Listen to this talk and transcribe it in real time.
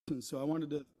And so I wanted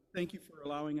to thank you for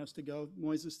allowing us to go.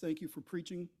 Moises, thank you for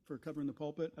preaching, for covering the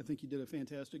pulpit. I think you did a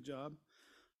fantastic job.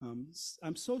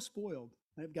 I'm so spoiled.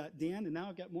 I've got Dan and now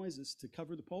I've got Moises to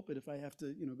cover the pulpit if I have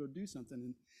to, go do something.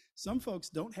 And some folks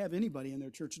don't have anybody in their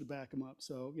church to back them up.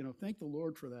 So, thank the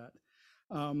Lord for that.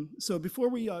 So before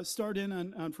we start in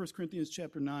on 1 Corinthians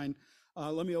chapter 9,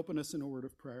 let me open us in a word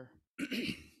of prayer.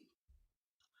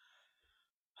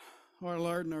 Our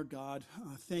Lord and our God,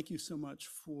 thank you so much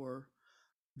for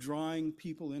drawing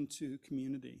people into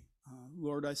community.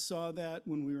 Lord, I saw that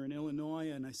when we were in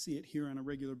Illinois, and I see it here on a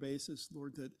regular basis,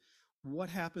 Lord, that what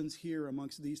happens here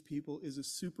amongst these people is a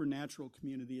supernatural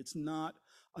community. It's not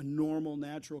a normal,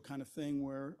 natural kind of thing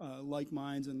where like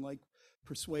minds and like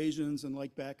persuasions and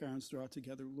like backgrounds draw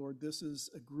together. Lord, this is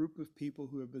a group of people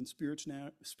who have been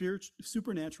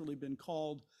supernaturally been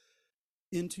called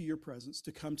into your presence to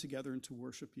come together and to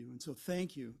worship you. And so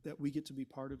thank you that we get to be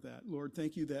part of that. Lord,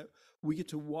 thank you that we get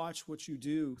to watch what you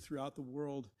do throughout the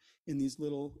world in these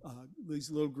little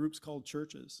groups called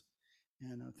churches.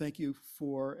 And thank you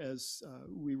for, as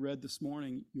we read this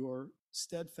morning, your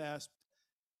steadfast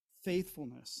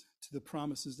faithfulness to the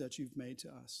promises that you've made to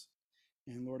us.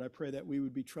 And Lord, I pray that we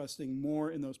would be trusting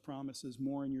more in those promises,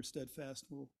 more in your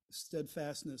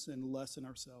steadfastness and less in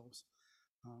ourselves.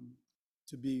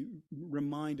 To be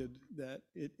reminded that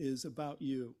it is about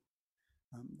you.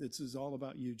 This is all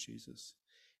about you, Jesus.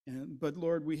 But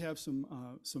Lord, we have some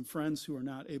friends who are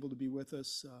not able to be with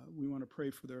us. We want to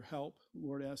pray for their help.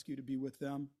 Lord, ask you to be with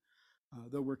them.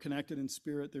 Though we're connected in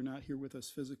spirit, they're not here with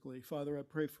us physically. Father, I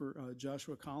pray for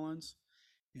Joshua Collins.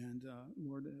 And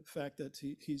Lord, the fact that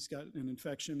he's got an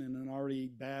infection in an already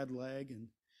bad leg, and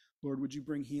Lord, would you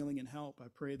bring healing and help? I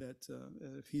pray that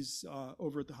if he's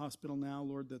over at the hospital now,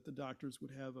 Lord, that the doctors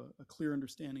would have a clear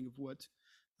understanding of what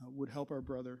would help our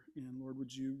brother. And Lord,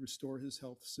 would you restore his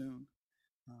health soon?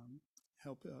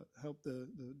 Help the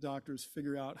doctors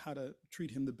figure out how to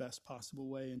treat him the best possible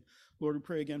way. And Lord, we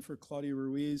pray again for Claudia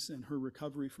Ruiz and her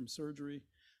recovery from surgery.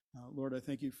 Lord, I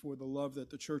thank you for the love that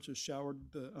the church has showered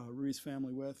the Ruiz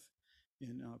family with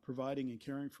in providing and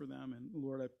caring for them. And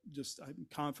Lord, I'm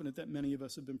confident that many of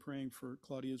us have been praying for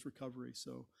Claudia's recovery.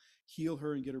 So heal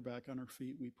her and get her back on her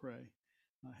feet, we pray.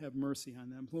 Have mercy on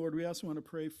them. Lord, we also want to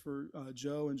pray for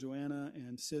Joe and Joanna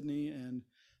and Sydney and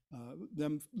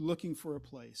them looking for a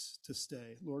place to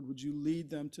stay. Lord, would you lead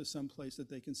them to some place that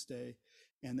they can stay,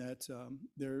 and that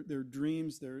their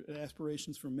dreams, their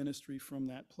aspirations for ministry from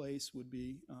that place would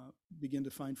begin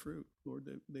to find fruit. Lord,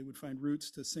 that they would find roots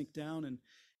to sink down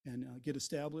and get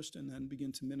established and then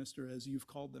begin to minister as you've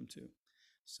called them to.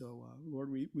 So,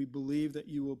 Lord, we believe that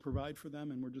you will provide for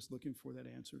them, and we're just looking for that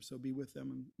answer. So be with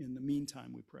them in the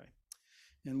meantime, we pray.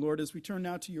 And Lord, as we turn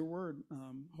now to your word,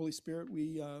 Holy Spirit,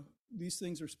 these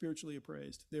things are spiritually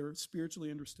appraised. They're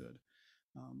spiritually understood.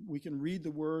 We can read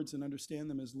the words and understand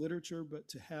them as literature, but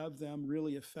to have them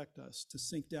really affect us, to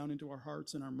sink down into our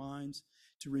hearts and our minds,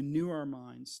 to renew our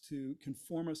minds, to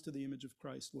conform us to the image of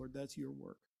Christ, Lord, that's your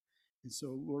work. And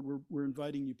so, Lord, we're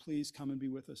inviting you, please come and be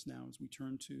with us now as we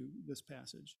turn to this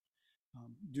passage.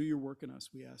 Do your work in us,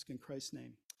 we ask in Christ's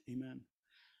name. Amen.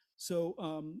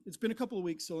 So it's been a couple of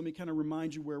weeks, so let me kind of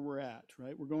remind you where we're at,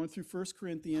 right? We're going through 1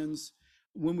 Corinthians.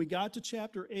 When we got to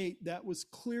chapter 8, that was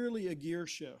clearly a gear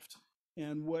shift.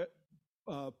 And what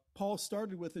Paul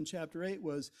started with in chapter 8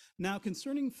 was, now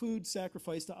concerning food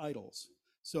sacrificed to idols.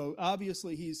 So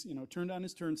obviously he's turned on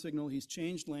his turn signal, he's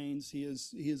changed lanes, he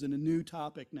is in a new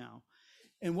topic now.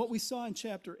 And what we saw in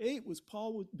chapter 8 was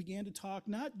Paul began to talk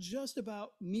not just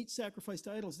about meat sacrificed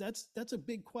to idols. That's a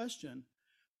big question,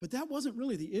 but that wasn't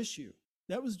really the issue.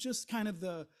 That was just kind of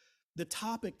the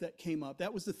topic that came up.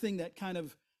 That was the thing that kind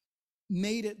of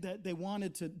made it that they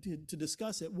wanted to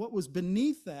discuss it. What was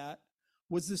beneath that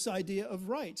was this idea of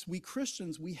rights. We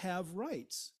Christians, we have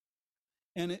rights.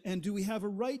 And do we have a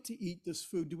right to eat this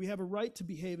food? Do we have a right to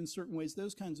behave in certain ways?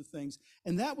 Those kinds of things.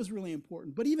 And that was really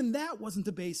important. But even that wasn't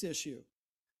the base issue.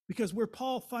 Because where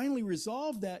Paul finally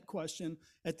resolved that question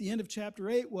at the end of chapter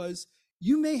 8 was,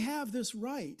 you may have this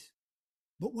right,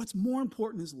 but what's more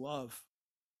important is love.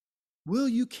 Will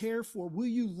you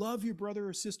love your brother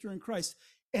or sister in Christ?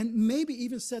 And maybe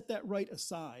even set that right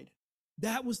aside.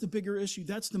 That was the bigger issue.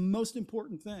 That's the most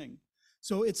important thing.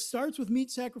 So it starts with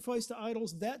meat sacrifice to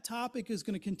idols. That topic is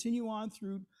going to continue on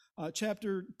through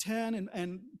chapter 10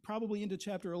 and probably into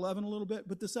chapter 11 a little bit.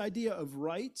 But this idea of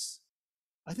rights,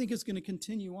 I think is going to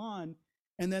continue on.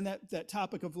 And then that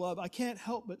topic of love, I can't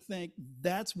help but think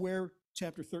that's where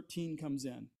chapter 13 comes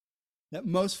in. That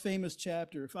most famous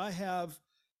chapter.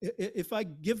 If I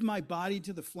give my body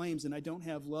to the flames and I don't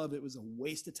have love, it was a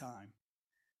waste of time.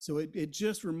 So it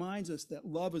just reminds us that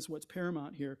love is what's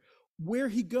paramount here. Where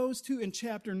he goes to in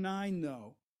chapter 9,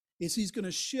 though, is he's going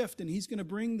to shift and he's going to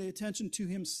bring the attention to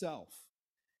himself.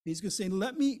 He's going to say,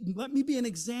 let me be an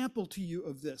example to you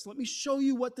of this. Let me show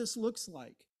you what this looks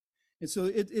like. And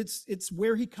so it's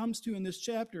where he comes to in this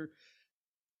chapter.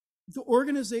 The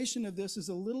organization of this is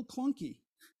a little clunky.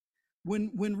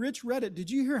 When Rich read it,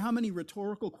 did you hear how many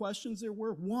rhetorical questions there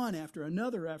were? One after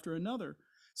another after another.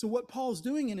 So what Paul's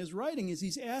doing in his writing is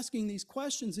he's asking these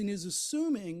questions and he's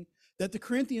assuming that the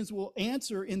Corinthians will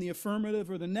answer in the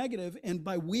affirmative or the negative, and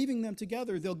by weaving them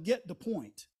together, they'll get the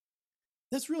point.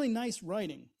 That's really nice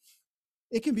writing.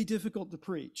 It can be difficult to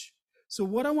preach. So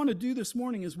what I want to do this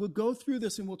morning is we'll go through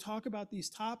this and we'll talk about these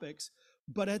topics,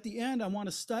 but at the end, I want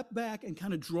to step back and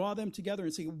kind of draw them together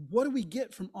and say, what do we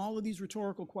get from all of these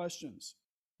rhetorical questions?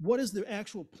 What is the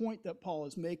actual point that Paul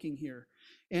is making here?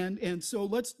 And so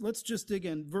let's just dig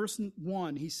in. Verse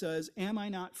 1, he says, am I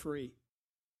not free?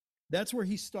 That's where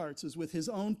he starts, is with his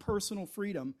own personal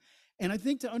freedom. And I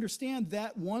think to understand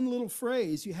that one little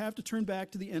phrase, you have to turn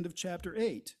back to the end of chapter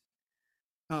 8.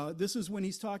 This is when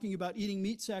he's talking about eating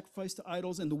meat sacrificed to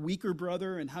idols and the weaker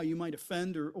brother and how you might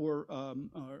offend or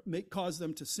cause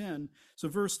them to sin. So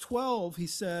verse 12, he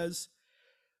says,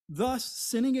 thus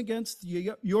sinning against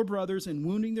your brothers and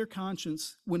wounding their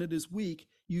conscience when it is weak,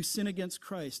 you sin against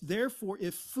Christ. Therefore,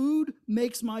 if food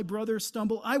makes my brother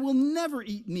stumble, I will never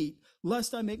eat meat,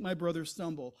 lest I make my brother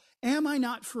stumble. Am I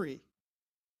not free?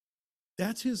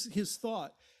 That's his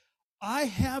thought. I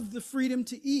have the freedom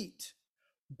to eat,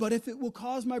 but if it will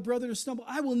cause my brother to stumble,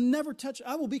 I will never touch.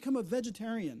 I will become a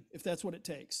vegetarian if that's what it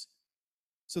takes.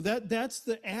 So that's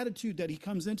the attitude that he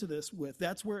comes into this with.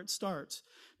 That's where it starts.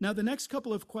 Now, the next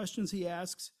couple of questions he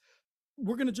asks,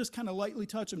 we're going to just kind of lightly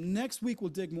touch them. Next week, we'll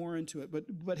dig more into it.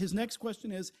 But his next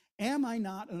question is, am I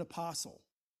not an apostle?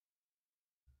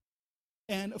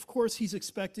 And of course, he's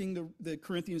expecting the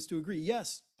Corinthians to agree.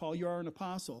 Yes, Paul, you are an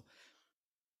apostle.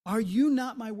 Are you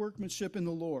not my workmanship in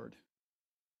the Lord?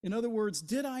 In other words,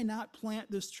 did I not plant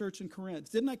this church in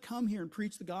Corinth? Didn't I come here and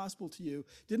preach the gospel to you?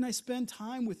 Didn't I spend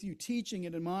time with you teaching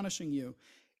and admonishing you?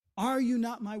 Are you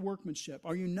not my workmanship?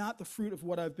 Are you not the fruit of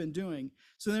what I've been doing?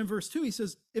 So then in verse 2, he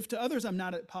says, if to others I'm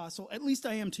not an apostle, at least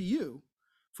I am to you,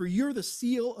 for you're the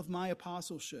seal of my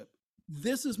apostleship.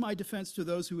 This is my defense to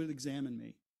those who would examine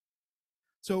me.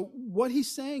 So what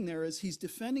he's saying there is he's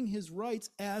defending his rights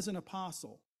as an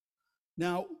apostle.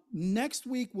 Now, next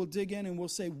week, we'll dig in and we'll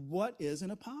say, what is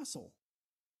an apostle?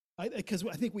 Because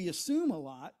I think we assume a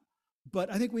lot,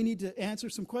 but I think we need to answer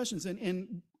some questions.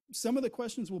 And some of the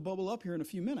questions will bubble up here in a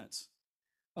few minutes.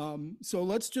 So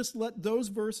let's just let those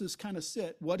verses kind of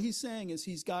sit. What he's saying is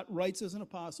he's got rights as an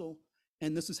apostle,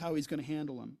 and this is how he's going to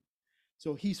handle them.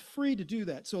 So he's free to do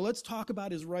that. So let's talk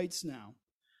about his rights now.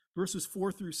 Verses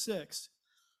 4 through 6.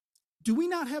 Do we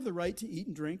not have the right to eat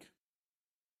and drink?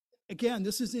 Again,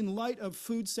 this is in light of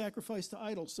food sacrificed to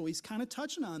idols. So he's kind of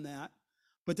touching on that,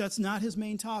 but that's not his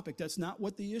main topic. That's not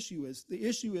what the issue is. The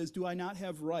issue is, do I not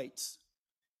have rights?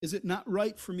 Is it not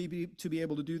right for me to be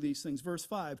able to do these things? Verse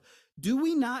 5, do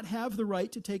we not have the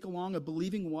right to take along a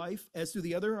believing wife, as do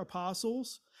the other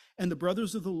apostles and the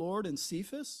brothers of the Lord and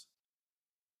Cephas?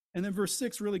 And then verse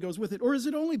 6 really goes with it. Or is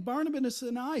it only Barnabas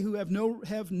and I who have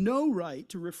no right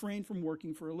to refrain from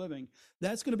working for a living?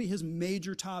 That's going to be his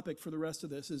major topic for the rest of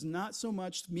this, is not so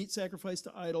much meat sacrifice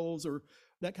to idols or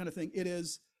that kind of thing. It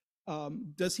is,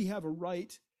 does he have a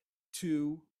right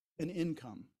to an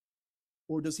income,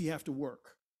 or does he have to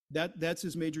work? That's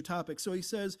his major topic. So he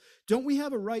says, don't we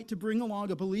have a right to bring along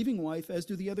a believing wife, as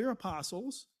do the other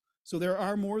apostles? So there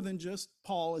are more than just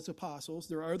Paul as apostles.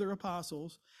 There are other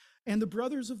apostles. And the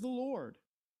brothers of the Lord.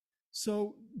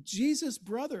 So Jesus'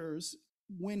 brothers,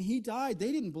 when he died,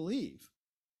 they didn't believe.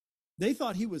 They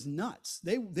thought he was nuts.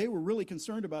 They were really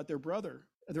concerned about their brother,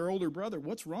 their older brother.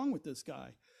 What's wrong with this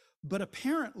guy? But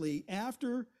apparently,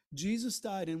 after Jesus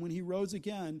died and when he rose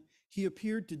again, he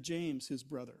appeared to James, his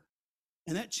brother.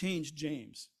 And that changed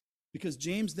James, because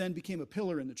James then became a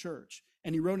pillar in the church,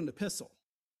 and he wrote an epistle.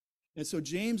 And so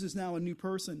James is now a new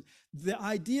person. The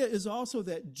idea is also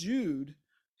that Jude,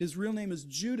 his real name is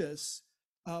Judas,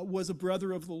 was a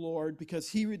brother of the Lord, because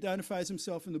he identifies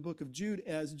himself in the book of Jude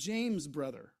as James'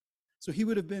 brother. So he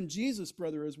would have been Jesus'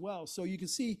 brother as well. So you can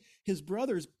see his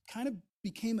brothers kind of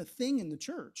became a thing in the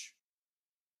church.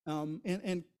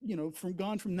 And you know,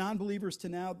 gone from non-believers to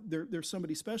now they're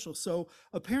somebody special. So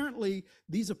apparently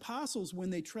these apostles,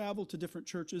 when they travel to different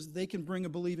churches, they can bring a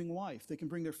believing wife. They can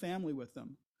bring their family with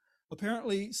them.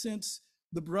 Apparently, since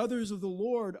the brothers of the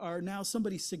Lord are now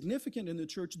somebody significant in the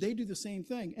church, they do the same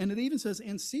thing. And it even says,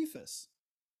 and Cephas.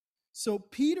 So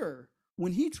Peter,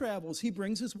 when he travels, he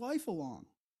brings his wife along.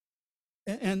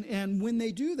 And when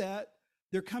they do that,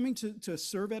 They're coming to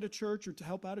serve at a church or to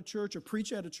help out a church or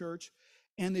preach at a church,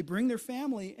 and they bring their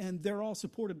family, and they're all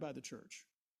supported by the church.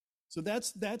 So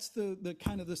that's the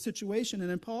kind of the situation. And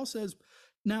then Paul says,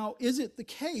 now, is it the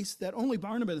case that only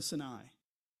Barnabas and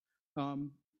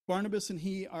Barnabas and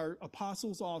he are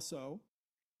apostles also?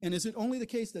 And is it only the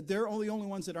case that they're the only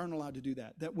ones that aren't allowed to do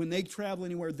that? That when they travel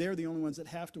anywhere, they're the only ones that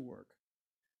have to work?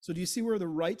 So do you see where the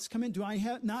rights come in? Do I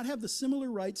not have the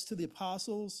similar rights to the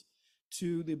apostles,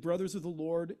 to the brothers of the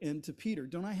Lord, and to Peter?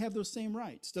 Don't I have those same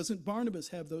rights? Doesn't Barnabas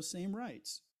have those same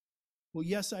rights? Well,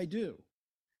 yes, I do.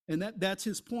 And that's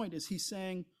his point, is he's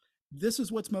saying, this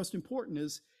is what's most important,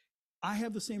 is I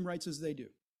have the same rights as they do.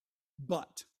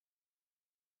 But,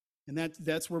 and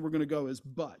that's where we're going to go, is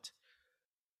but.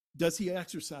 Does he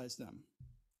exercise them?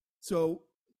 So,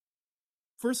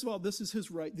 first of all, this is his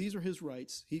right. These are his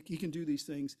rights. He can do these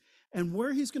things. And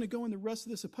where he's going to go in the rest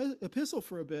of this epistle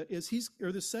for a bit is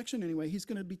or this section anyway, he's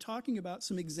going to be talking about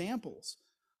some examples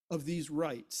of these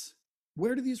rights.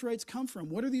 Where do these rights come from?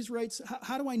 What are these rights?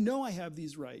 How do I know I have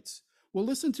these rights? Well,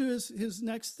 listen to his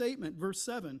next statement, verse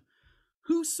 7.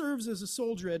 Who serves as a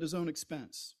soldier at his own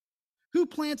expense? Who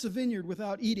plants a vineyard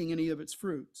without eating any of its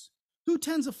fruits? Who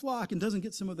tends a flock and doesn't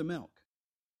get some of the milk?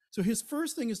 So his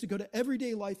first thing is to go to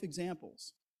everyday life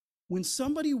examples. When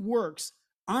somebody works,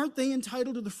 aren't they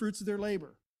entitled to the fruits of their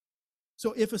labor?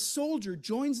 So if a soldier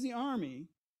joins the army,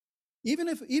 even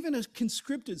a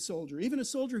conscripted soldier, even a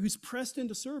soldier who's pressed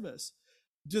into service,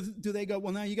 do they go,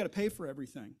 well, now you got to pay for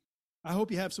everything. I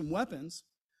hope you have some weapons.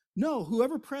 No,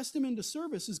 whoever pressed him into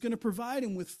service is going to provide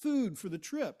him with food for the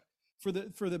trip, for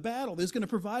the battle. They're going to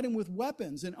provide him with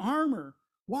weapons and armor.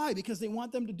 Why? Because they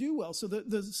want them to do well. So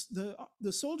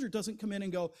the soldier doesn't come in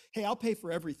and go, hey, I'll pay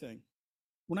for everything.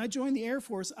 When I joined the Air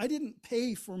Force, I didn't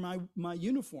pay for my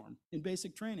uniform in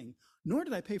basic training, nor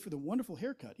did I pay for the wonderful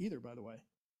haircut either, by the way.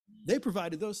 They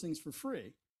provided those things for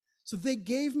free. So they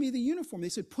gave me the uniform. They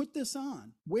said, put this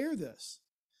on, wear this.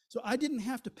 So I didn't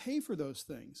have to pay for those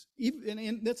things.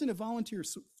 And that's in a volunteer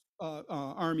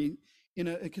army. In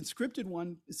a conscripted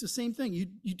one, it's the same thing.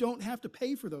 You don't have to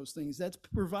pay for those things. That's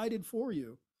provided for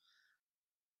you.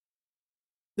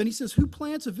 Then he says, who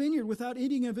plants a vineyard without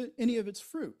eating any of its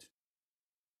fruit?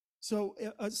 So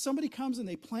somebody comes and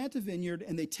they plant a vineyard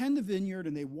and they tend the vineyard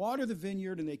and they water the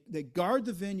vineyard and they guard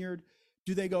the vineyard.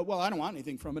 Do they go, well, I don't want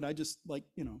anything from it. I just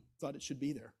thought it should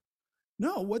be there.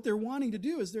 No, what they're wanting to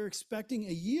do is they're expecting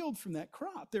a yield from that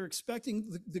crop. They're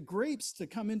expecting the grapes to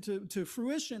come into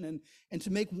fruition and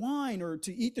to make wine or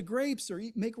to eat the grapes or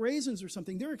make raisins or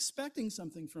something. They're expecting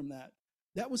something from that.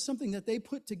 That was something that they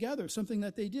put together, something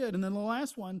that they did. And then the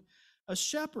last one, a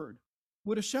shepherd.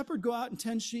 Would a shepherd go out and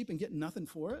tend sheep and get nothing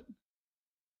for it?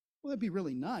 Well, that'd be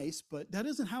really nice, but that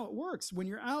isn't how it works. When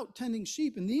you're out tending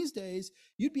sheep, in these days,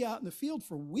 you'd be out in the field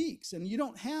for weeks, and you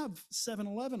don't have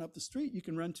 7-Eleven up the street you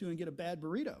can run to and get a bad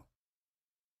burrito.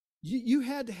 You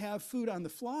had to have food on the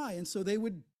fly, and so they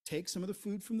would take some of the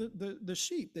food from the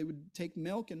sheep. They would take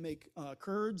milk and make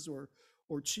curds or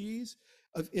cheese.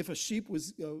 If a sheep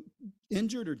was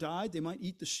injured or died, they might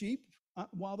eat the sheep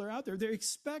while they're out there. They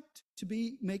expect to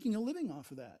be making a living off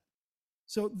of that.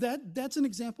 So that's an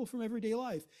example from everyday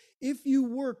life. If you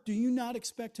work, do you not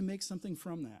expect to make something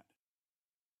from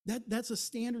that? That's a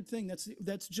standard thing.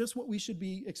 That's just what we should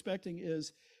be expecting,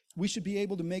 is we should be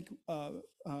able to make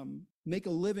a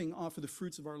living off of the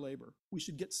fruits of our labor. We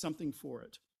should get something for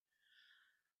it.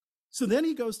 So then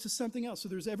he goes to something else. So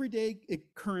there's everyday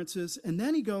occurrences, and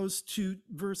then he goes to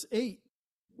verse 8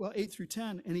 through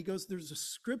 10, and he goes, there's a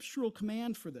scriptural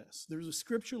command for this. There's a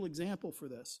scriptural example for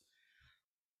this.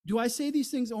 Do I say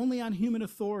these things only on human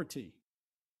authority?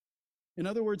 In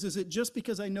other words, is it just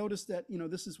because I noticed that,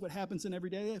 this is what happens in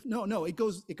everyday life? No, it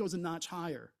goes a notch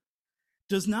higher.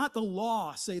 Does not the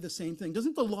law say the same thing?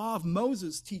 Doesn't the law of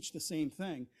Moses teach the same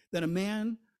thing? That a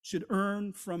man should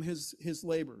earn from his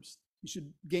labors. He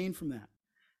should gain from that.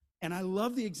 And I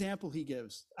love the example he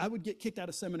gives. I would get kicked out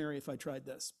of seminary if I tried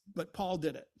this, but Paul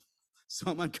did it.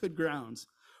 So I'm on good grounds.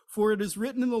 For it is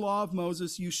written in the law of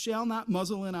Moses, you shall not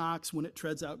muzzle an ox when it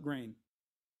treads out grain.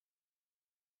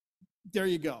 There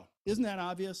you go. Isn't that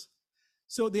obvious?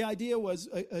 So the idea was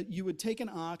you would take an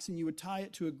ox and you would tie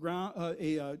it to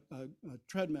a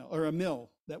treadmill or a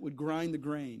mill that would grind the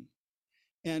grain.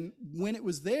 And when it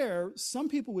was there, some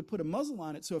people would put a muzzle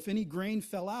on it. So if any grain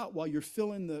fell out while you're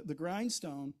filling the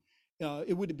grindstone,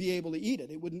 it would be able to eat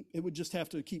it. It would just have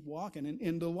to keep walking.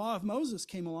 And the law of Moses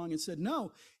came along and said,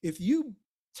 no, if you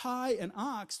tie an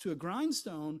ox to a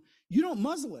grindstone, you don't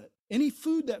muzzle it. Any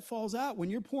food that falls out, when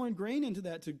you're pouring grain into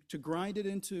that to grind it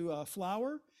into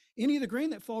flour, any of the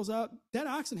grain that falls out, that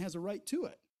oxen has a right to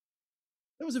it.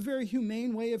 That was a very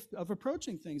humane way of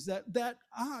approaching things, that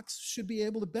ox should be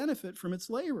able to benefit from its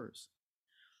labors.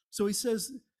 So he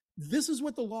says, this is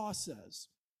what the law says.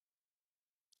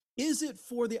 Is it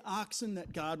for the oxen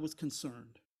that God was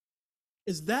concerned?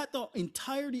 Is that the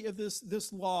entirety of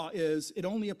this law? Is it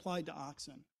only applied to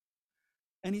oxen?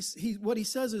 And what he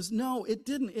says is, no, it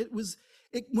didn't.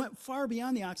 It went far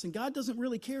beyond the oxen. God doesn't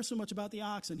really care so much about the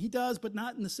oxen. He does, but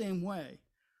not in the same way.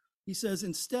 He says,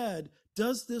 instead,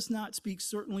 does this not speak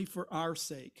certainly for our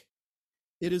sake?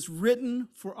 It is written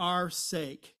for our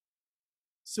sake.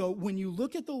 So when you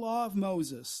look at the law of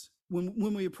Moses,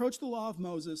 when we approach the law of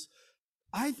Moses,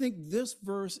 I think this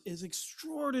verse is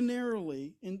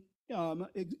extraordinarily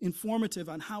informative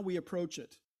on how we approach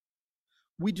it.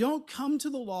 We don't come to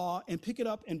the law and pick it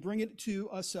up and bring it to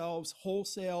ourselves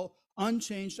wholesale,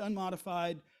 unchanged,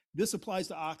 unmodified. This applies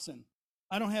to oxen.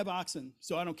 I don't have oxen,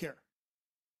 so I don't care.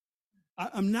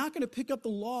 I'm not going to pick up the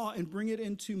law and bring it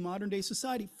into modern day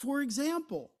society. For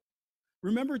example,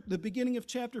 remember the beginning of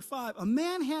chapter 5, a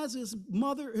man has his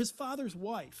father's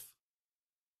wife.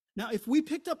 Now, if we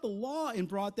picked up the law and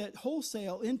brought that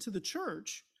wholesale into the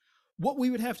church, what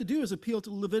we would have to do is appeal to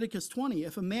Leviticus 20.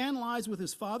 If a man lies with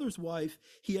his father's wife,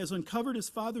 he has uncovered his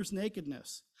father's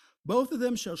nakedness. Both of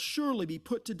them shall surely be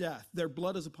put to death. Their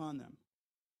blood is upon them.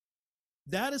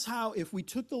 That is how, if we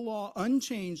took the law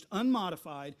unchanged,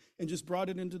 unmodified, and just brought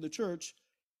it into the church,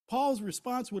 Paul's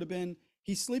response would have been,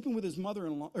 he's sleeping with his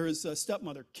mother-in-law or his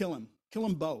stepmother. Kill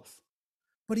them both.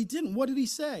 But he didn't. What did he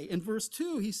say? In verse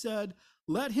 2, he said,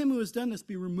 let him who has done this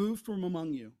be removed from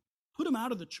among you. Put him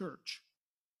out of the church.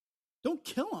 Don't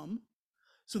kill him.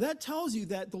 So that tells you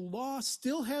that the law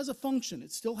still has a function.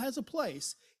 It still has a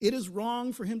place. It is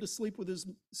wrong for him to sleep with his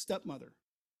stepmother.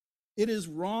 It is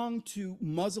wrong to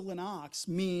muzzle an ox,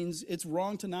 means it's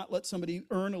wrong to not let somebody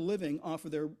earn a living off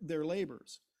of their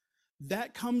labors.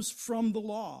 That comes from the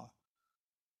law,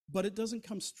 but it doesn't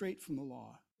come straight from the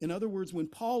law. In other words, when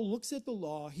Paul looks at the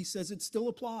law, he says it still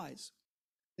applies.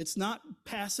 It's not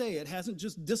passé. It hasn't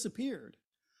just disappeared,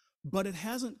 but it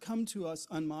hasn't come to us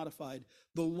unmodified.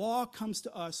 The law comes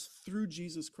to us through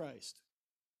Jesus Christ.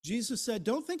 Jesus said,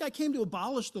 don't think I came to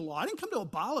abolish the law. I didn't come to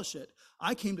abolish it.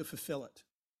 I came to fulfill it.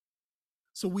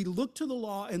 So we look to the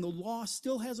law, and the law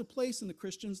still has a place in the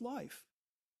Christian's life.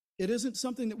 It isn't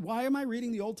something that, why am I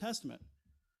reading the Old Testament?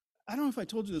 I don't know if I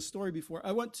told you this story before.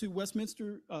 I went to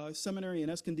Westminster Seminary in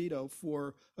Escondido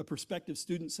for a prospective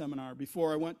student seminar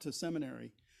before I went to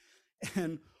seminary.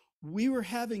 And we were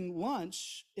having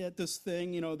lunch at this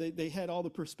thing, they had all the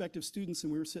prospective students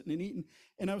and we were sitting and eating.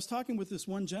 And I was talking with this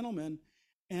one gentleman,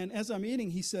 and as I'm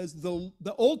eating, he says,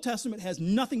 the Old Testament has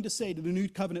nothing to say to the New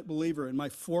Covenant believer. And my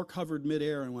fork hovered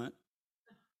midair and went,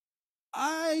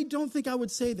 I don't think I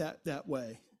would say that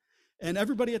way. And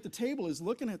everybody at the table is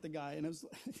looking at the guy, and I was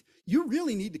like, you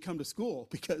really need to come to school,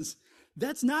 because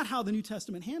that's not how the New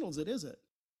Testament handles it, is it?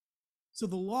 So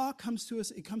the law comes to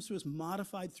us, it comes to us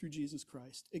modified through Jesus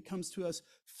Christ. It comes to us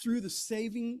through the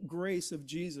saving grace of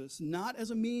Jesus, not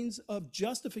as a means of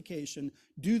justification.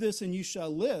 Do this and you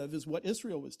shall live, is what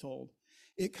Israel was told.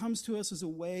 It comes to us as a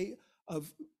way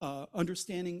of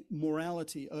understanding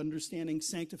morality, understanding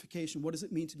sanctification. What does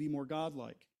it mean to be more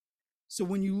godlike? So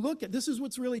when you look at, this is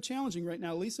what's really challenging right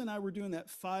now. Lisa and I were doing that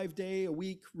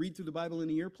 5-day-a-week read through the Bible in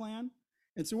a year plan.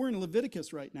 And so we're in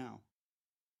Leviticus right now.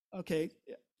 Okay,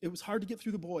 it was hard to get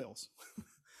through the boils.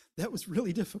 That was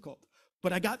really difficult.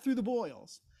 But I got through the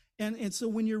boils. And so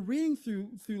when you're reading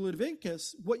through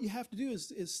Leviticus, what you have to do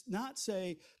is not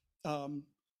say,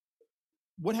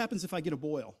 what happens if I get a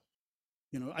boil?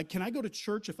 Can I go to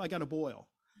church if I got a boil?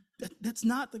 That's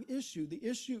not the issue. The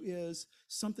issue is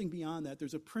something beyond that.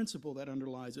 There's a principle that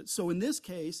underlies it. So in this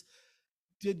case,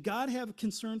 did God have a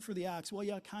concern for the ox? Well,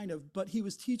 yeah, kind of. But he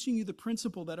was teaching you the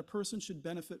principle that a person should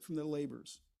benefit from their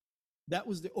labors. That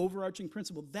was the overarching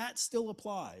principle. That still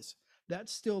applies.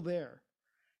 That's still there.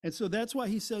 And so that's why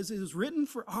he says it is written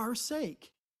for our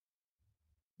sake.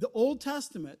 The Old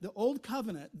Testament, the Old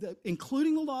Covenant,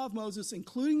 including the law of Moses,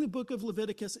 including the book of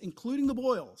Leviticus, including the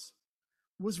boils,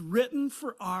 was written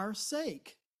for our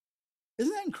sake.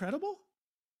 Isn't that incredible?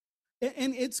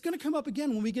 And it's going to come up again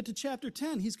when we get to chapter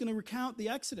 10. He's going to recount the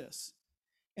Exodus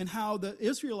and how the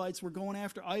Israelites were going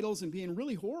after idols and being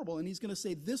really horrible. And he's going to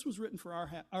say, this was written for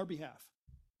our behalf.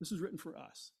 This was written for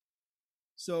us.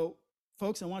 So,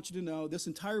 folks, I want you to know this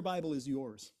entire Bible is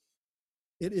yours.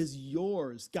 It is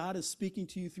yours. God is speaking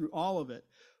to you through all of it.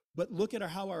 But look at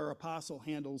how our apostle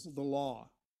handles the law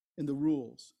and the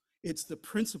rules. It's the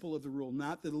principle of the rule,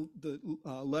 not the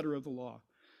letter of the law.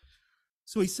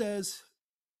 So he says,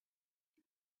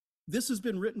 This has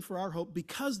been written for our hope,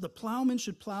 because the plowman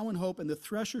should plow in hope and the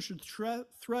thresher should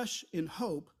thresh in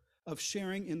hope of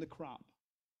sharing in the crop.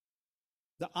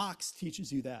 The ox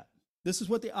teaches you that. This is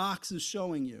what the ox is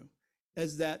showing you,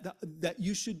 as that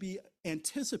you should be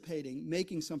anticipating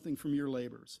making something from your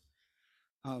labors.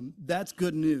 That's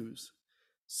good news.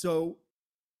 So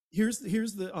here's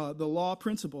the law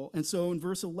principle. And so in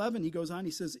verse 11, he goes on,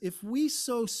 he says, if we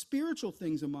sow spiritual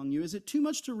things among you, is it too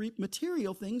much to reap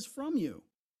material things from you?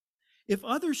 If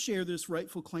others share this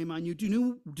rightful claim on you,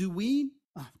 do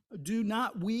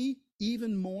not we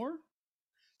even more?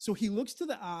 So he looks to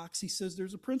the ox, he says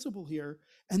there's a principle here,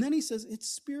 and then he says it's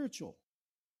spiritual.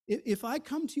 If I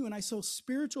come to you and I sow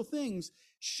spiritual things,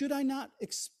 should I not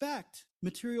expect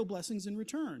material blessings in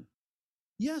return?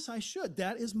 Yes, I should.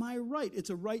 That is my right. It's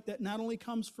a right that not only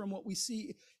comes from what we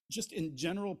see just in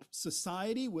general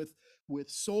society with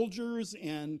soldiers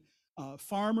and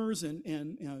farmers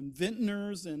and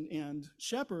vintners and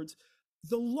shepherds.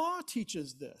 The law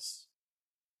teaches this.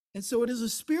 And so it is a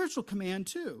spiritual command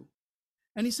too.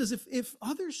 And he says, if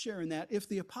others share in that, if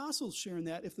the apostles share in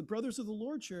that, if the brothers of the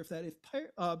Lord share in that, if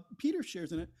Peter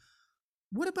shares in it,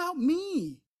 what about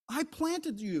me? I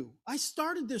planted you. I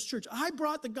started this church. I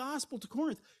brought the gospel to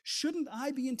Corinth. Shouldn't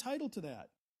I be entitled to that?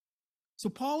 So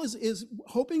Paul is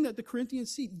hoping that the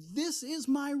Corinthians see, this is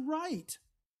my right,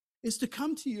 is to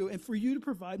come to you and for you to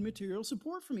provide material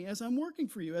support for me as I'm working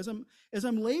for you, as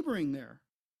I'm laboring there.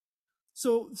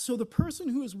 So the person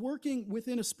who is working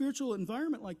within a spiritual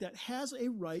environment like that has a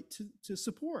right to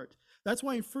support. That's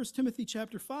why in 1 Timothy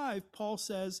chapter 5, Paul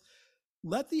says,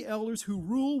 let the elders who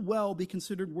rule well be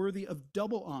considered worthy of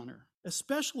double honor,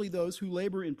 especially those who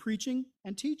labor in preaching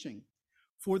and teaching.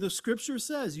 For the scripture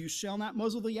says, you shall not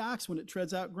muzzle the ox when it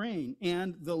treads out grain,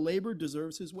 and the labor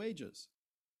deserves his wages.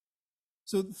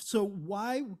 So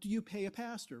why do you pay a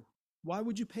pastor? Why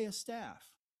would you pay a staff?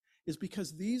 Is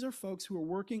because these are folks who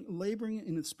are laboring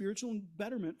in the spiritual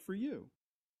betterment for you.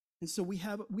 And so we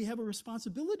have a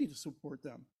responsibility to support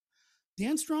them.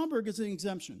 Dan Stromberg is an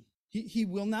exemption. He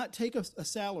will not take a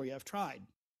salary. I've tried.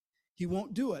 He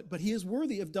won't do it, but he is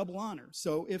worthy of double honor.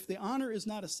 So if the honor is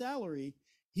not a salary,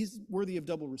 he's worthy of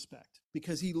double respect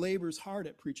because he labors hard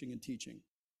at preaching and teaching.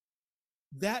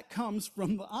 That comes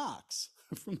from the ox,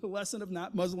 from the lesson of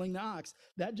not muzzling the ox.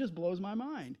 That just blows my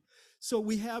mind. So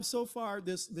we have so far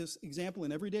this example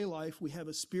in everyday life. We have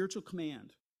a spiritual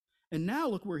command. And now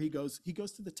look where he goes. He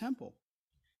goes to the temple.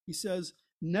 He says,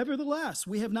 nevertheless,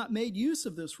 we have not made use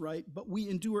of this right, but we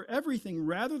endure everything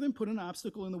rather than put an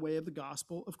obstacle in the way of the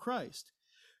gospel of Christ.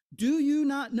 Do you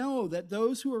not know that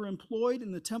those who are employed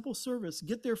in the temple service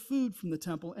get their food from the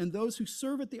temple, and those who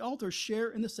serve at the altar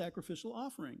share in the sacrificial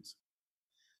offerings?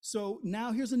 So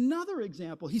now here's another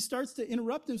example. He starts to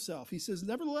interrupt himself. He says,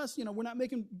 nevertheless, we're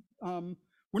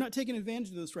not taking advantage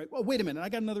of this right. Well, wait a minute. I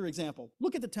got another example.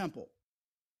 Look at the temple.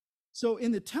 So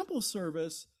in the temple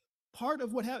service, part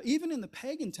of what happened, even in the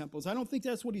pagan temples, I don't think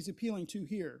that's what he's appealing to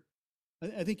here.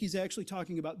 I think he's actually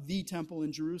talking about the temple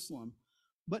in Jerusalem.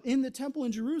 But in the temple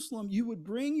in Jerusalem, you would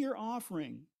bring your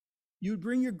offering. You would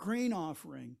bring your grain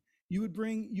offering. You would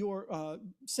bring your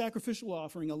sacrificial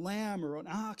offering, a lamb or an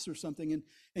ox or something,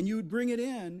 and you would bring it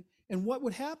in. And what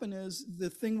would happen is the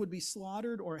thing would be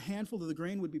slaughtered, or a handful of the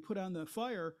grain would be put on the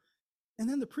fire, and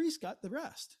then the priest got the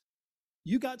rest.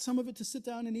 You got some of it to sit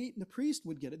down and eat, and the priest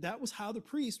would get it. That was how the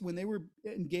priest, when they were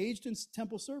engaged in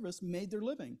temple service, made their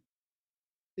living,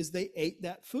 is they ate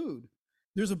that food.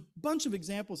 There's a bunch of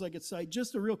examples I could cite.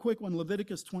 Just a real quick one,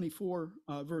 Leviticus 24,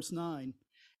 verse 9.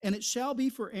 And it shall be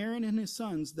for Aaron and his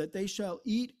sons that they shall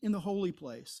eat in the holy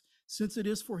place, since it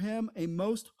is for him a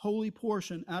most holy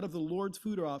portion out of the Lord's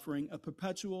food offering, a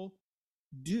perpetual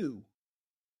due.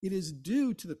 It is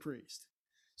due to the priest.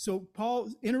 So Paul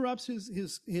interrupts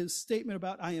his statement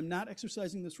about I am not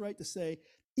exercising this right to say,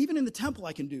 even in the temple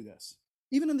I can do this.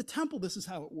 Even in the temple, this is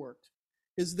how it worked,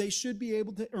 is they should be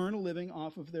able to earn a living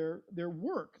off of their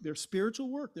work, their spiritual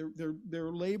work,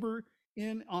 their labor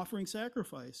in offering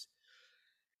sacrifice.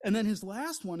 And then his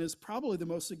last one is probably the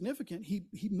most significant.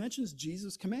 He mentions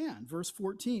Jesus' command, verse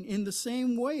 14. In the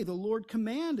same way, the Lord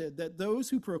commanded that those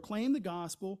who proclaim the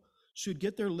gospel should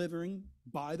get their living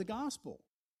by the gospel.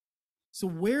 So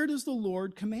where does the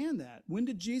Lord command that? When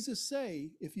did Jesus say,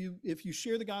 if you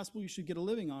share the gospel, you should get a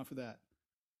living off of that?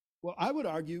 Well, I would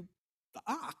argue the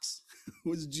ox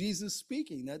was Jesus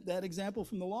speaking. That example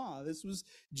from the law. This was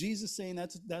Jesus saying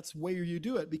that's where you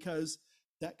do it, because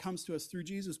that comes to us through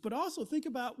Jesus. But also think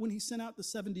about when he sent out the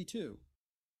 72.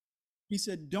 He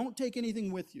said, don't take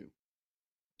anything with you.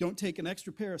 Don't take an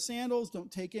extra pair of sandals.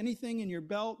 Don't take anything in your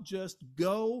belt. Just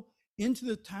go into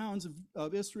the towns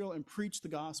of Israel and preach the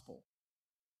gospel.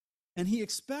 And he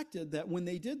expected that when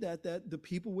they did that, that the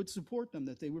people would support them,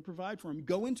 that they would provide for him.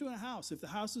 Go into a house. If the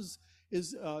house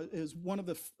is one of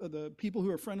the people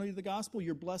who are friendly to the gospel,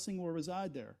 your blessing will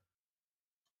reside there.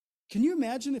 Can you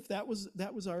imagine if that was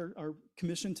our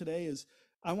commission today? Is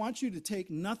I want you to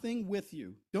take nothing with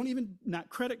you. Don't even, not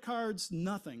credit cards,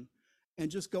 nothing,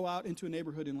 and just go out into a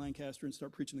neighborhood in Lancaster and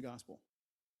start preaching the gospel.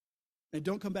 And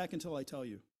don't come back until I tell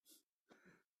you.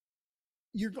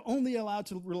 You're only allowed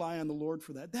to rely on the Lord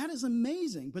for that. That is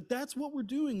amazing, but that's what we're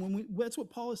doing that's what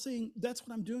Paul is saying. That's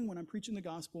what I'm doing when I'm preaching the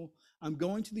gospel. I'm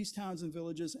going to these towns and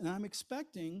villages, and I'm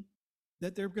expecting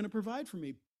that they're going to provide for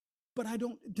me, but I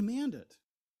don't demand it.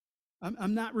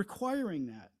 I'm not requiring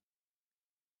that.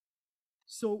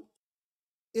 So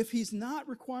if he's not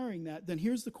requiring that, then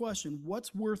here's the question: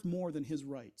 what's worth more than his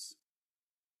rights?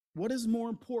 What is more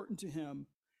important to him?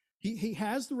 He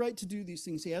has the right to do these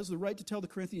things. He has the right to tell the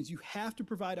Corinthians, you have to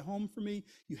provide a home for me.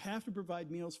 You have to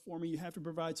provide meals for me. You have to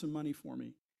provide some money for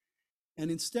me. And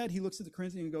instead, he looks at the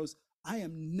Corinthians and goes, I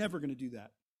am never going to do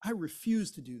that. I refuse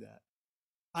to do that.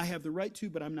 I have the right to,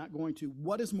 but I'm not going to.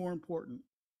 What is more important?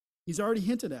 He's already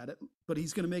hinted at it, but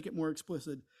he's going to make it more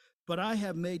explicit. But I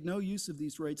have made no use of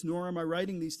these rights, nor am I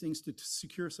writing these things to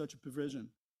secure such a provision.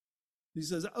 He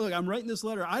says, look, I'm writing this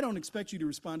letter. I don't expect you to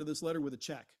respond to this letter with a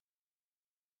check.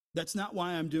 That's not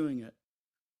why I'm doing it.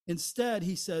 Instead,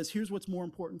 he says, here's what's more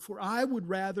important. For I would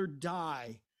rather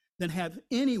die than have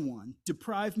anyone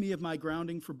deprive me of my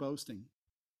grounding for boasting.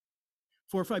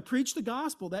 For if I preach the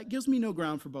gospel, that gives me no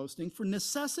ground for boasting, for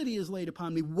necessity is laid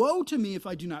upon me. Woe to me if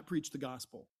I do not preach the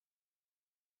gospel.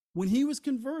 When he was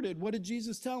converted, what did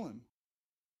Jesus tell him?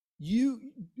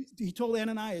 He told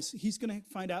Ananias, he's going to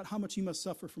find out how much he must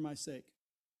suffer for my sake.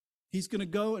 He's going to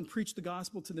go and preach the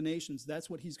gospel to the nations. That's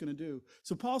what he's going to do.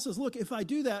 So Paul says, look, if I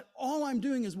do that, all I'm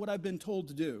doing is what I've been told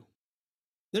to do.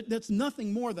 That's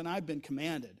nothing more than I've been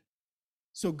commanded.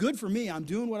 So good for me, I'm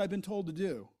doing what I've been told to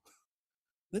do.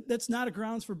 That's not a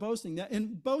grounds for boasting.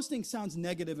 And boasting sounds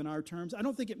negative in our terms. I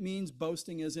don't think it means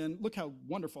boasting as in, look how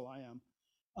wonderful I am.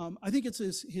 I think it's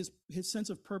his sense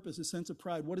of purpose, his sense of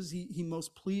pride. What is he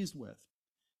most pleased with?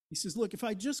 He says, look, if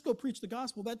I just go preach the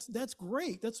gospel, that's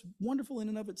great. That's wonderful in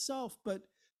and of itself, but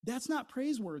that's not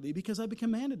praiseworthy because I've been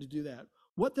commanded to do that.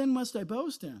 What then must I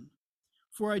boast in?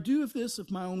 For I do of this of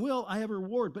my own will, I have a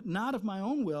reward, but not of my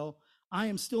own will. I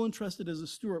am still entrusted as a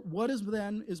steward. What is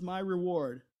then my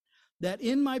reward? That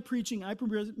in my preaching I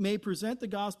may present the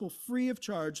gospel free of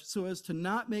charge so as to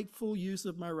not make full use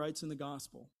of my rights in the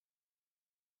gospel.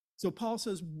 So Paul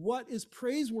says, what is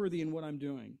praiseworthy in what I'm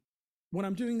doing? What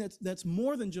I'm doing that's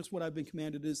more than just what I've been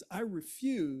commanded is I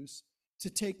refuse to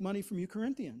take money from you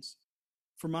Corinthians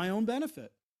for my own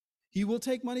benefit. He will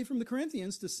take money from the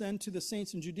Corinthians to send to the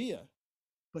saints in Judea,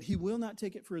 but he will not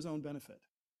take it for his own benefit.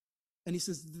 And he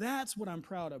says, that's what I'm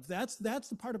proud of. That's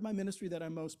the part of my ministry that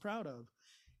I'm most proud of.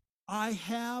 I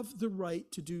have the right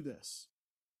to do this.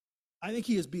 I think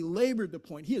he has belabored the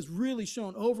point. He has really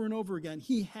shown over and over again,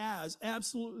 he has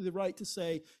absolutely the right to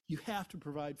say, you have to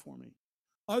provide for me.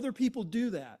 Other people do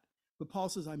that, but Paul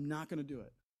says, I'm not going to do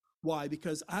it. Why?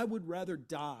 Because I would rather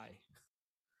die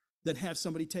than have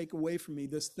somebody take away from me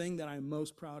this thing that I'm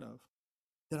most proud of,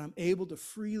 that I'm able to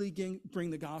freely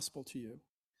bring the gospel to you.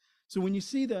 So when you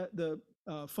see the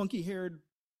funky-haired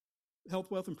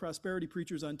health, wealth, and prosperity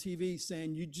preachers on TV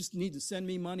saying, you just need to send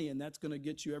me money and that's going to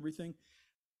get you everything,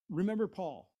 remember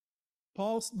Paul.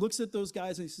 Paul looks at those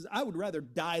guys and he says, I would rather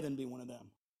die than be one of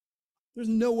them. There's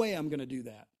no way I'm going to do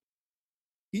that.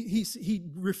 He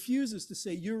refuses to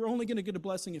say, you're only going to get a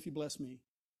blessing if you bless me.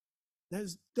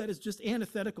 That is just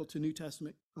antithetical to New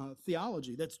Testament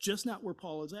theology. That's just not where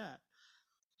Paul is at.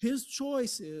 His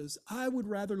choice is, I would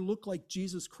rather look like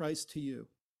Jesus Christ to you.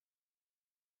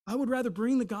 I would rather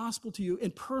bring the gospel to you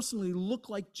and personally look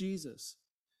like Jesus.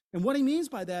 And what he means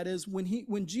by that is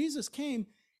when Jesus came,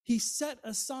 he set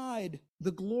aside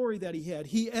the glory that he had.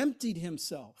 He emptied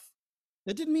himself.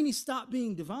 That didn't mean he stopped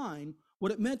being divine.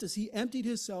 What it meant is he emptied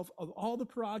himself of all the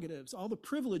prerogatives, all the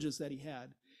privileges that he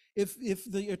had. If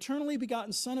the eternally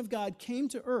begotten Son of God came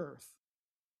to earth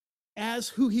as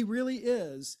who he really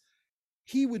is,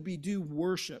 he would be due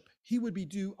worship. He would be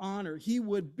due honor. He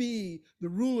would be the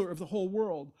ruler of the whole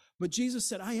world. But Jesus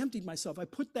said, I emptied myself. I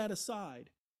put that aside.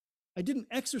 I didn't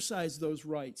exercise those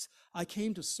rights. I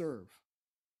came to serve.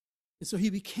 And so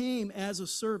he became as a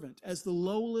servant, as the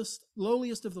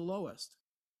lowliest of the lowest,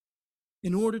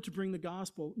 in order to bring the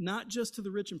gospel, not just to the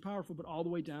rich and powerful, but all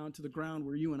the way down to the ground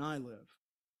where you and I live.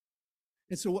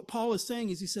 And so what Paul is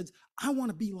saying is he says, I want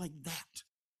to be like that.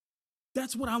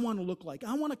 That's what I want to look like.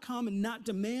 I want to come and not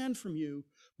demand from you,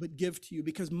 but give to you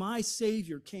because my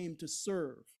Savior came to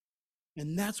serve.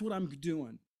 And that's what I'm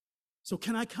doing. So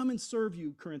can I come and serve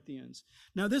you, Corinthians?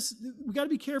 Now we got to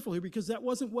be careful here because that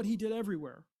wasn't what he did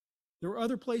everywhere. There were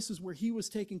other places where he was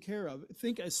taken care of.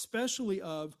 Think especially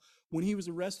of when he was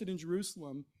arrested in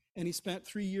Jerusalem and he spent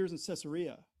 3 years in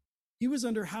Caesarea. He was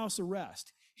under house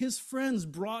arrest. His friends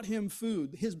brought him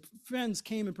food. His friends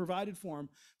came and provided for him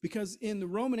because in the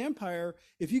Roman Empire,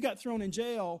 if you got thrown in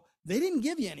jail, they didn't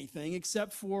give you anything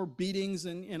except for beatings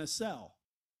and a cell.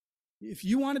 If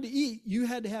you wanted to eat, you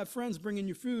had to have friends bringing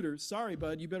you food, or sorry,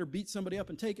 bud, you better beat somebody up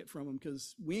and take it from them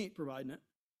because we ain't providing it.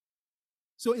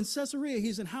 So in Caesarea,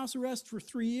 he's in house arrest for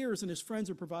 3 years and his friends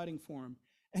are providing for him.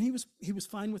 And he was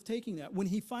fine with taking that. When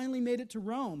he finally made it to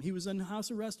Rome, he was in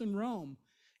house arrest in Rome.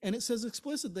 And it says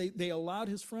explicitly, they allowed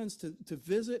his friends to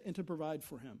visit and to provide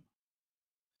for him.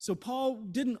 So Paul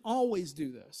didn't always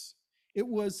do this. It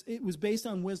was based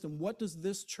on wisdom. What does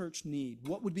this church need?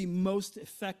 What would be most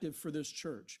effective for this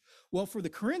church? Well, for the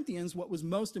Corinthians, what was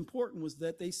most important was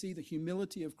that they see the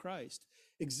humility of Christ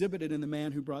exhibited in the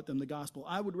man who brought them the gospel.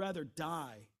 I would rather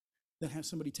die than have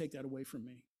somebody take that away from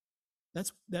me.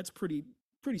 That's pretty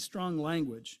strong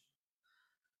language.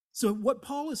 So what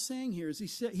Paul is saying here is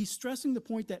he's stressing the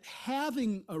point that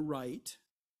having a right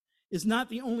is not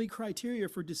the only criteria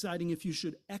for deciding if you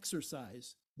should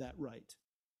exercise that right.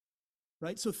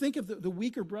 Right? So think of the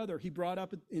weaker brother he brought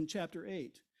up in chapter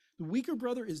 8. The weaker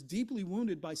brother is deeply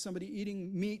wounded by somebody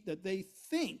eating meat that they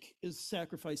think is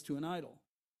sacrificed to an idol.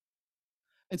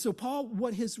 And so Paul,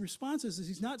 what his response is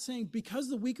he's not saying because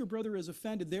the weaker brother is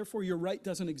offended, therefore your right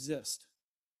doesn't exist.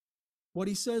 What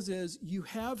he says is you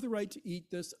have the right to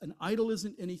eat this. An idol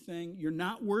isn't anything. You're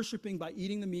not worshiping by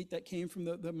eating the meat that came from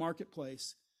the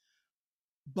marketplace.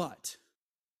 But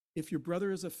if your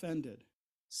brother is offended,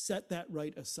 set that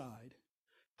right aside.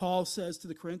 Paul says to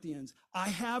the Corinthians, I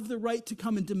have the right to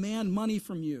come and demand money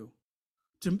from you,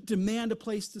 to demand a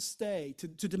place to stay, to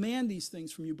demand these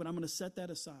things from you, but I'm going to set that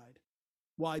aside.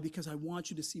 Why? Because I want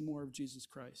you to see more of Jesus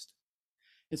Christ.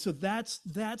 And so that's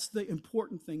the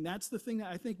important thing. That's the thing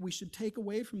that I think we should take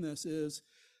away from this is,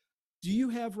 do you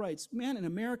have rights? Man, in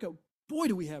America, boy,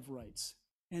 do we have rights.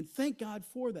 And thank God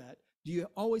for that. Do you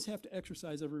always have to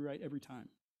exercise every right every time?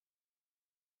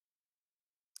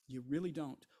 You really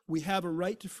don't. We have a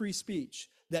right to free speech.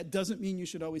 That doesn't mean you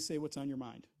should always say what's on your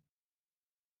mind,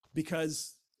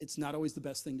 because it's not always the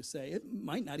best thing to say. It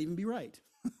might not even be right.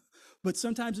 But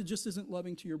sometimes it just isn't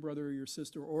loving to your brother or your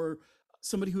sister, or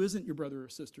somebody who isn't your brother or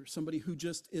sister, somebody who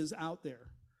just is out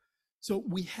there. So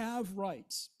we have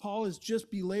rights. Paul has just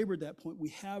belabored that point. We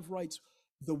have rights.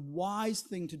 The wise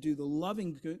thing to do, the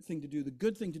loving thing to do, the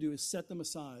good thing to do is set them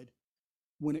aside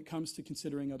when it comes to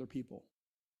considering other people.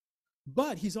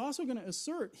 But he's also going to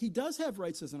assert he does have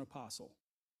rights as an apostle.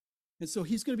 And so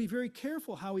he's going to be very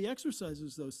careful how he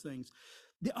exercises those things.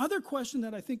 The other question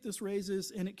that I think this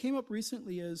raises, and it came up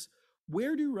recently, is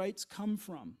where do rights come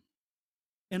from?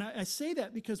 And I say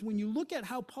that because when you look at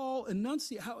how Paul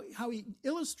enunciates, how he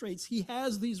illustrates he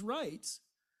has these rights,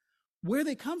 where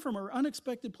they come from are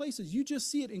unexpected places. You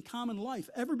just see it in common life.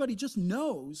 Everybody just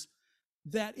knows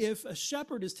that if a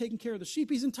shepherd is taking care of the sheep,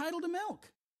 he's entitled to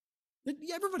milk.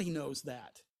 Everybody knows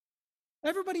that.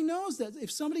 Everybody knows that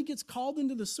if somebody gets called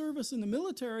into the service in the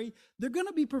military, they're going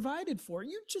to be provided for.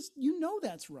 You know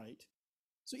that's right.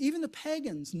 So even the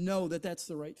pagans know that that's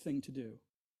the right thing to do.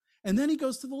 And then he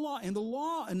goes to the law, and the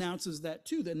law announces that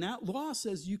too. The law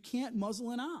says you can't muzzle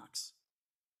an ox,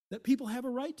 that people have a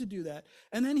right to do that.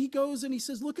 And then he goes and he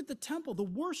says, look at the temple, the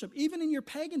worship. Even in your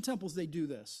pagan temples, they do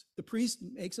this. The priest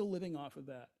makes a living off of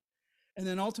that. And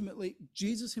then ultimately,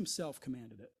 Jesus himself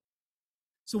commanded it.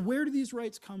 So where do these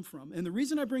rights come from? And the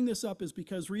reason I bring this up is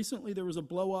because recently there was a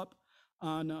blow up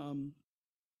on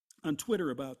Twitter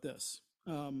about this.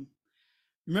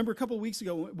 Remember a couple of weeks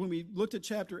ago when we looked at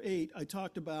chapter 8, I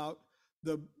talked about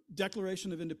the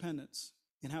Declaration of Independence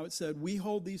and how it said, we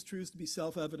hold these truths to be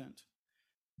self-evident,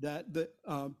 that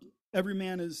every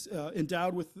man is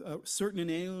endowed with certain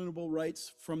inalienable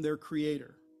rights from their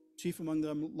creator, chief among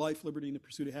them life, liberty, and the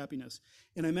pursuit of happiness.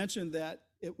 And I mentioned that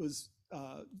it was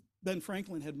Ben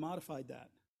Franklin had modified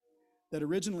that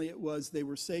originally it was they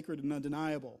were sacred and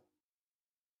undeniable.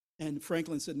 And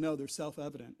Franklin said, no, they're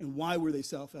self-evident. And why were they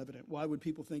self-evident? Why would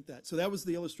people think that? So that was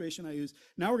the illustration I used.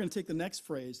 Now we're going to take the next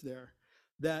phrase there,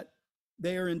 that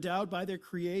they are endowed by their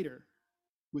creator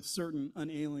with certain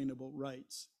unalienable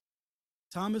rights.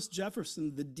 Thomas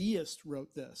Jefferson, the deist,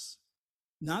 wrote this.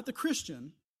 Not the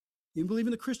Christian. He didn't believe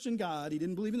in the Christian God. He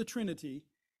didn't believe in the Trinity,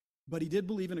 but he did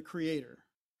believe in a creator.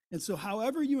 And so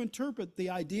however you interpret the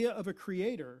idea of a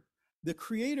creator, The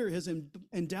Creator has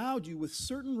endowed you with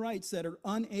certain rights that are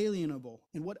unalienable.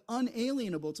 And what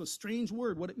unalienable, it's a strange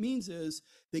word. What it means is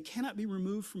they cannot be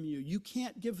removed from you. You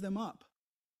can't give them up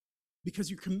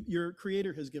because your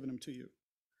Creator has given them to you.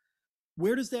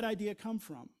 Where does that idea come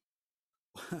from?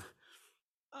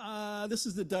 This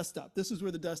is the dust up. This is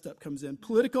where the dust up comes in.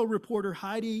 Political reporter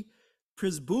Heidi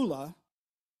Przybyla,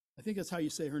 I think that's how you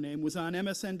say her name, was on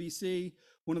MSNBC,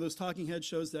 one of those talking head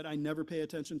shows that I never pay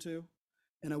attention to,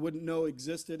 and I wouldn't know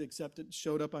existed except it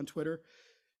showed up on Twitter.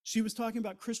 She was talking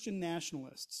about Christian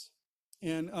nationalists.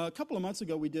 And a couple of months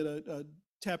ago, we did a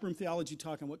taproom theology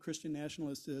talk on what Christian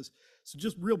nationalist is. So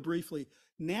just real briefly,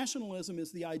 nationalism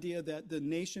is the idea that the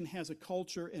nation has a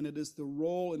culture and it is the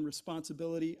role and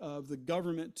responsibility of the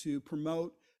government to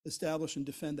promote, establish, and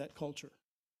defend that culture.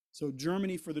 So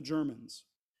Germany for the Germans.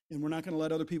 And we're not going to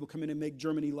let other people come in and make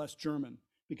Germany less German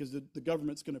because the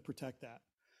government's going to protect that.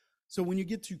 So when you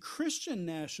get to Christian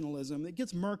nationalism, it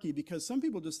gets murky because some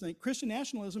people just think Christian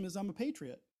nationalism is I'm a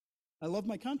patriot. I love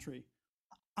my country.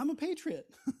 I'm a patriot.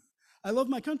 I love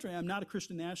my country. I'm not a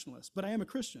Christian nationalist, but I am a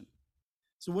Christian.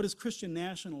 So what is Christian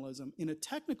nationalism? In a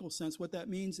technical sense, what that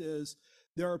means is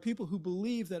there are people who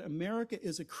believe that America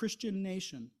is a Christian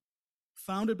nation,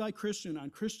 founded by Christian, on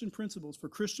Christian principles for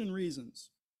Christian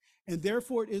reasons. And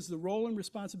therefore, it is the role and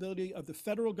responsibility of the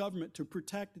federal government to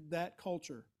protect that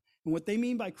culture. And what they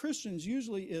mean by Christians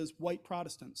usually is white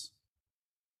Protestants.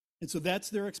 And so that's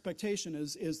their expectation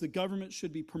is the government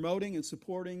should be promoting and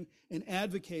supporting and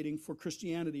advocating for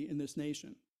Christianity in this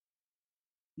nation.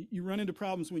 You run into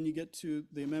problems when you get to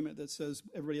the amendment that says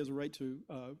everybody has a right to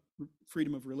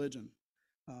freedom of religion.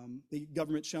 The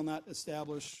government shall not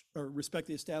establish or respect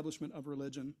the establishment of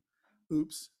religion.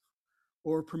 Oops.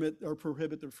 Or permit or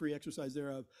prohibit the free exercise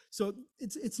thereof. So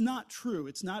it's not true.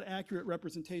 It's not accurate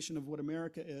representation of what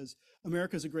America is.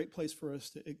 America is a great place for us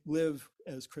to live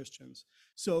as Christians.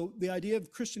 So the idea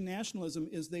of Christian nationalism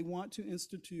is they want to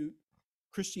institute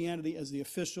Christianity as the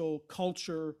official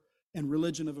culture and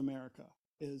religion of America.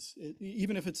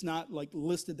 Even if it's not like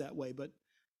listed that way, but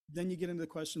then you get into the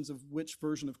questions of which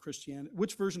version of Christianity,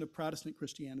 which version of Protestant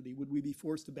Christianity. Would we be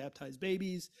forced to baptize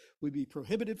babies? Would we be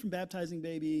prohibited from baptizing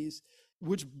babies?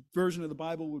 Which version of the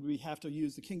Bible would we have to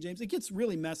use? The King James? It gets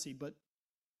really messy, but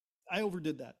I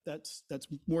overdid that. That's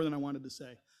more than I wanted to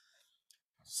say.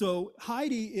 So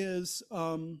Heidi is,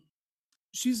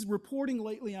 she's reporting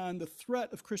lately on the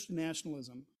threat of Christian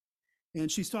nationalism.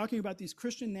 And she's talking about these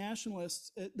Christian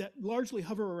nationalists that largely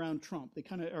hover around Trump. They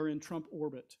kind of are in Trump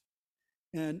orbit.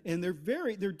 And they're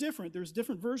different. There's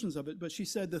different versions of it. But she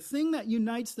said the thing that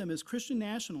unites them as Christian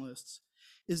nationalists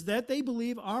is that they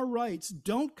believe our rights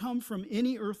don't come from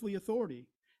any earthly authority.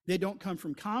 They don't come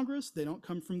from Congress. They don't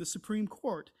come from the Supreme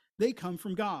Court. They come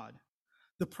from God.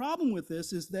 The problem with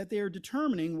this is that they are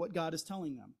determining what God is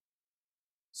telling them.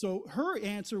 So her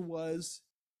answer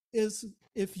is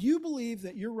if you believe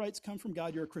that your rights come from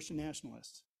God, you're a Christian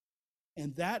nationalist.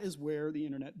 And that is where the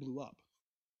internet blew up.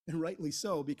 And rightly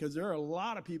so, because there are a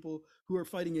lot of people who are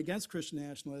fighting against Christian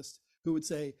nationalists who would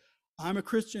say, I'm a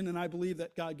Christian and I believe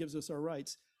that God gives us our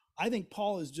rights. I think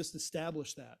Paul has just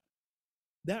established that.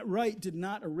 That right did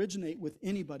not originate with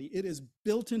anybody. It is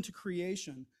built into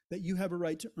creation that you have a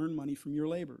right to earn money from your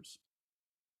labors.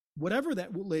 Whatever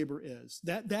that labor is,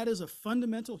 that is a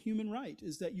fundamental human right,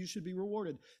 is that you should be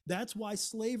rewarded. That's why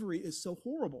slavery is so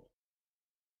horrible,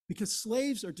 because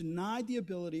slaves are denied the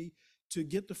ability to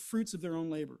get the fruits of their own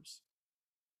labors.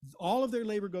 All of their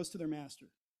labor goes to their master.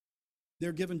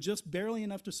 They're given just barely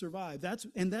enough to survive. That's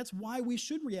why we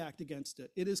should react against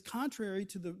it. It is contrary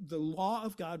to the law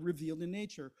of God revealed in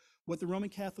nature, what the Roman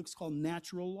Catholics call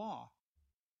natural law.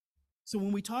 So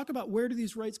when we talk about where do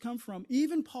these rights come from,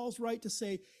 even Paul's right to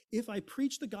say, if I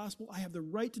preach the gospel, I have the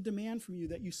right to demand from you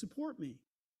that you support me.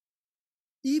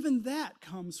 Even that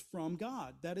comes from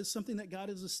God. That is something that God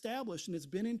has established, and it's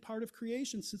been in part of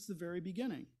creation since the very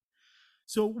beginning.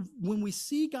 So when we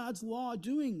see God's law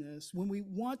doing this, when we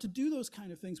want to do those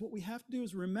kind of things, what we have to do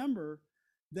is remember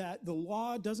that the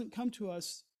law doesn't come to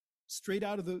us straight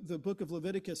out of the book of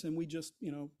Leviticus, and we just,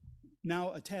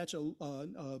 now attach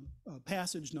a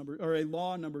passage number or a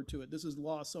law number to it. This is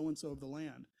law so-and-so of the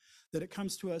land. That it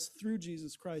comes to us through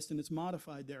Jesus Christ, and it's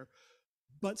modified there.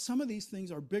 But some of these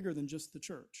things are bigger than just the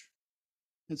church.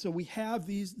 And so we have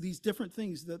these different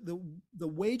things. The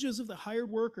wages of the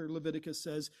hired worker, Leviticus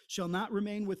says, shall not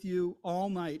remain with you all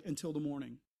night until the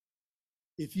morning.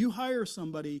 If you hire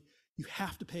somebody, you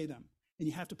have to pay them. And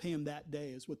you have to pay them that day,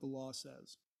 is what the law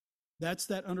says. That's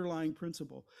that underlying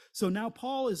principle. So now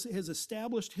Paul has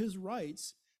established his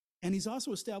rights, and he's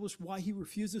also established why he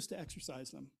refuses to exercise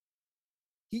them.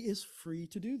 He is free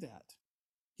to do that.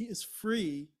 He is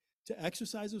free to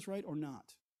exercise his right or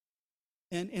not.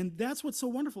 And that's what's so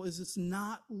wonderful is it's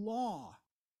not law.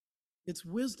 It's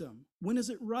wisdom. When is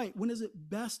it right? When is it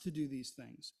best to do these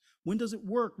things? When does it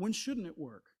work? When shouldn't it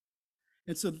work?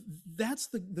 And so that's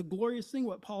the glorious thing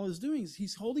what Paul is doing is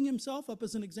he's holding himself up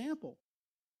as an example.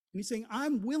 And he's saying,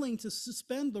 I'm willing to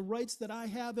suspend the rights that I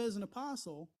have as an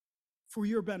apostle for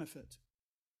your benefit.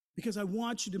 Because I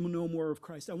want you to know more of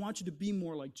Christ. I want you to be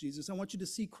more like Jesus. I want you to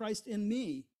see Christ in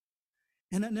me.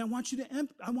 And I want you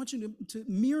to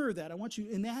mirror that. I want you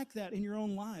to enact that in your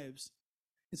own lives.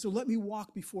 And so let me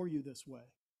walk before you this way.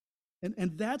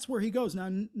 And that's where he goes.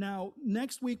 Now,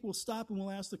 next week we'll stop and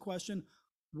we'll ask the question,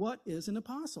 what is an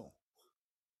apostle?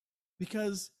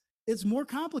 Because it's more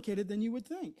complicated than you would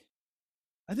think.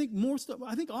 I think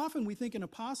often we think an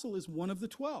apostle is one of the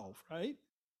 12, right?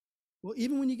 Well,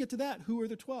 even when you get to that, who are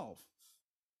the 12?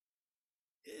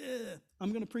 I'm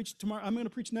going to preach tomorrow. I'm going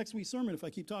to preach next week's sermon if I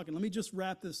keep talking. Let me just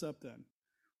wrap this up then.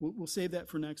 We'll save that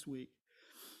for next week.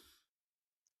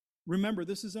 Remember,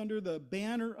 this is under the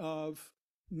banner of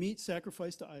meat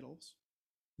sacrificed to idols.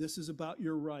 This is about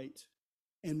your right.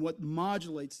 And what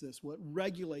modulates this, what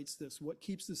regulates this, what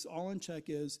keeps this all in check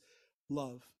is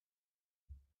love.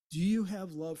 Do you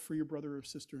have love for your brother or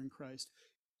sister in Christ?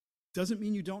 Doesn't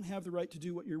mean you don't have the right to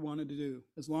do what you're wanted to do,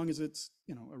 as long as it's,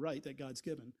 a right that God's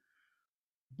given.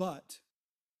 But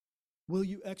will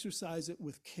you exercise it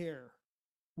with care?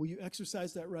 Will you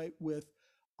exercise that right with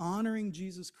honoring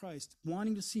Jesus Christ,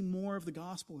 wanting to see more of the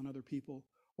gospel in other people?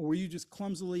 Or will you just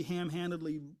clumsily,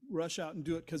 ham-handedly rush out and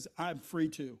do it because I'm free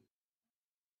to?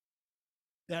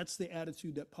 That's the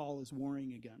attitude that Paul is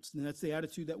warring against. And that's the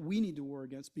attitude that we need to war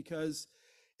against because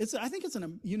I think it's a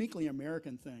uniquely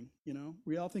American thing.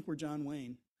 We all think we're John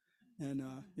Wayne. And,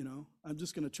 I'm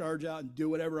just going to charge out and do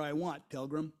whatever I want,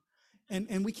 pilgrim.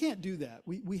 And we can't do that.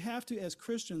 We have to, as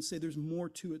Christians, say there's more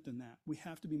to it than that. We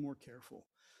have to be more careful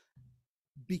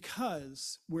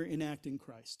because we're enacting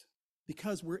Christ,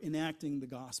 because we're enacting the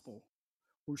gospel.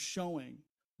 We're showing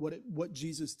what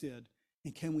Jesus did,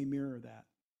 and can we mirror that?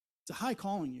 It's a high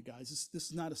calling, you guys. This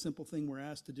is not a simple thing we're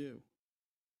asked to do,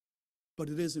 but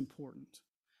it is important.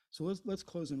 So let's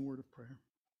close in a word of prayer.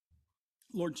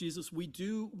 Lord Jesus, we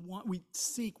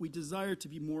desire to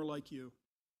be more like you.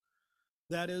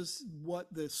 That is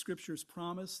what the scriptures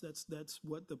promise. That's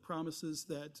what the promises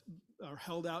that are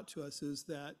held out to us is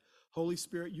that, Holy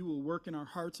Spirit, you will work in our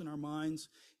hearts and our minds,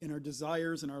 in our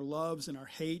desires and our loves and our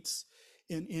hates,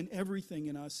 in everything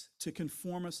in us to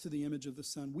conform us to the image of the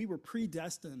Son. We were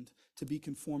predestined to be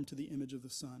conformed to the image of the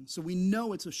Son. So we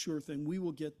know it's a sure thing. We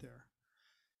will get there.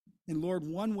 And Lord,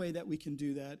 one way that we can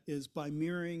do that is by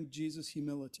mirroring Jesus'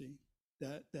 humility,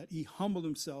 that he humbled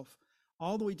himself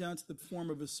all the way down to the form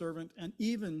of a servant and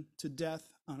even to death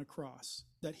on a cross,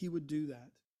 that he would do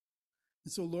that.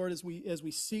 And so, Lord, as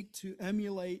we seek to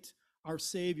emulate our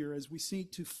Savior, as we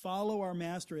seek to follow our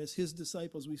Master as his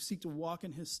disciples, we seek to walk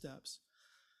in his steps.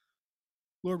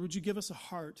 Lord, would you give us a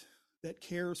heart that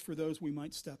cares for those we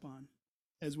might step on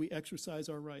as we exercise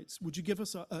our rights? Would you give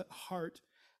us a heart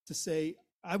to say,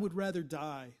 I would rather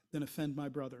die than offend my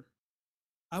brother.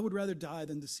 I would rather die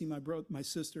than to see my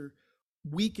sister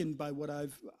weakened by what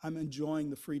I'm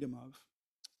enjoying the freedom of.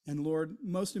 And Lord,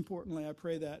 most importantly, I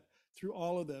pray that through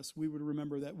all of this, we would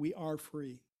remember that we are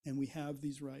free and we have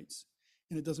these rights.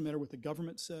 And it doesn't matter what the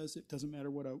government says. It doesn't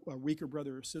matter what a weaker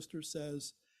brother or sister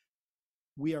says.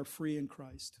 We are free in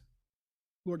Christ.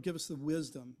 Lord, give us the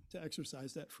wisdom to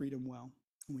exercise that freedom well.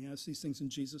 And we ask these things in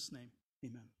Jesus' name.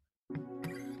 Amen.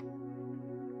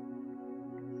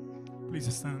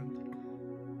 Please stand.